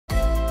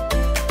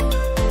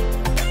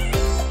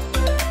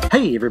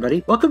Hey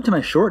everybody, welcome to my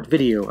short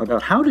video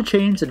about how to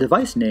change the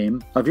device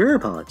name of your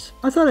AirPods.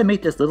 I thought I'd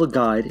make this little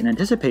guide in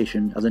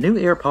anticipation of the new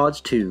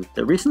AirPods 2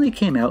 that recently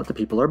came out that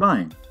people are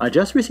buying. I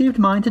just received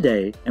mine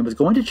today and was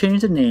going to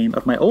change the name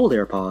of my old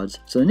AirPods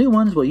so the new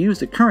ones will use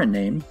the current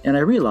name, and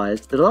I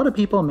realized that a lot of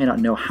people may not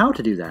know how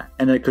to do that,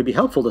 and that it could be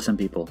helpful to some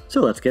people,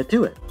 so let's get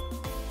to it.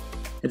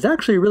 It's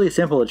actually really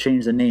simple to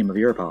change the name of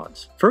your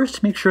AirPods.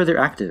 First, make sure they're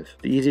active.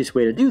 The easiest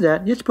way to do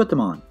that is to put them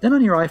on. Then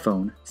on your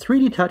iPhone,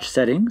 3D Touch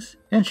Settings,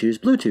 and choose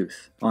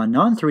Bluetooth. On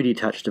non-3D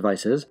Touch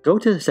devices, go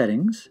to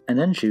Settings, and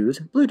then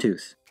choose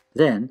Bluetooth.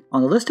 Then,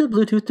 on the list of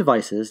Bluetooth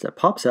devices that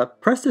pops up,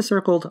 press the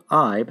circled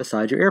I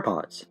beside your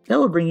AirPods. That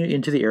will bring you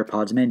into the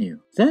AirPods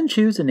menu. Then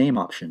choose the name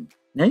option.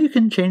 Now you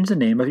can change the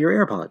name of your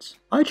AirPods.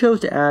 I chose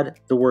to add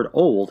the word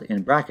old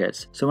in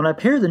brackets, so when I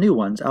pair the new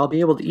ones, I'll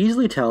be able to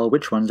easily tell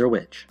which ones are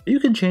which. You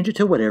can change it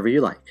to whatever you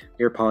like.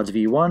 AirPods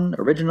V1,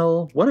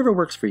 Original, whatever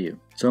works for you.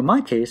 So in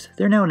my case,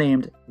 they're now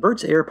named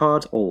Bert's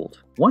AirPods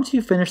Old. Once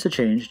you've finished the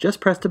change,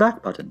 just press the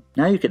back button.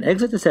 Now you can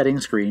exit the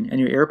settings screen and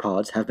your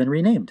AirPods have been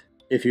renamed.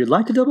 If you'd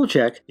like to double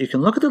check, you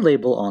can look at the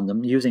label on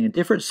them using a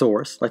different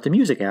source, like the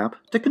music app,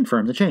 to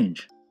confirm the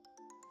change.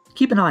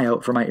 Keep an eye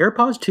out for my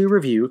AirPods 2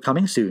 review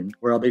coming soon,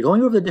 where I'll be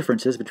going over the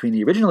differences between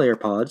the original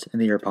AirPods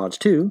and the AirPods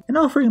 2, and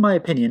offering my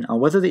opinion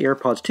on whether the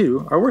AirPods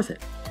 2 are worth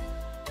it.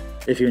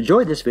 If you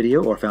enjoyed this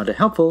video or found it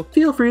helpful,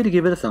 feel free to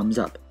give it a thumbs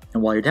up.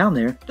 And while you're down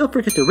there, don't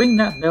forget to ring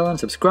that bell and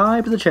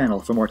subscribe to the channel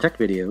for more tech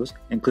videos,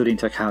 including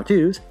tech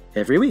how-tos,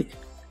 every week.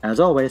 As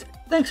always,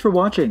 thanks for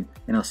watching,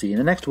 and I'll see you in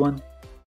the next one.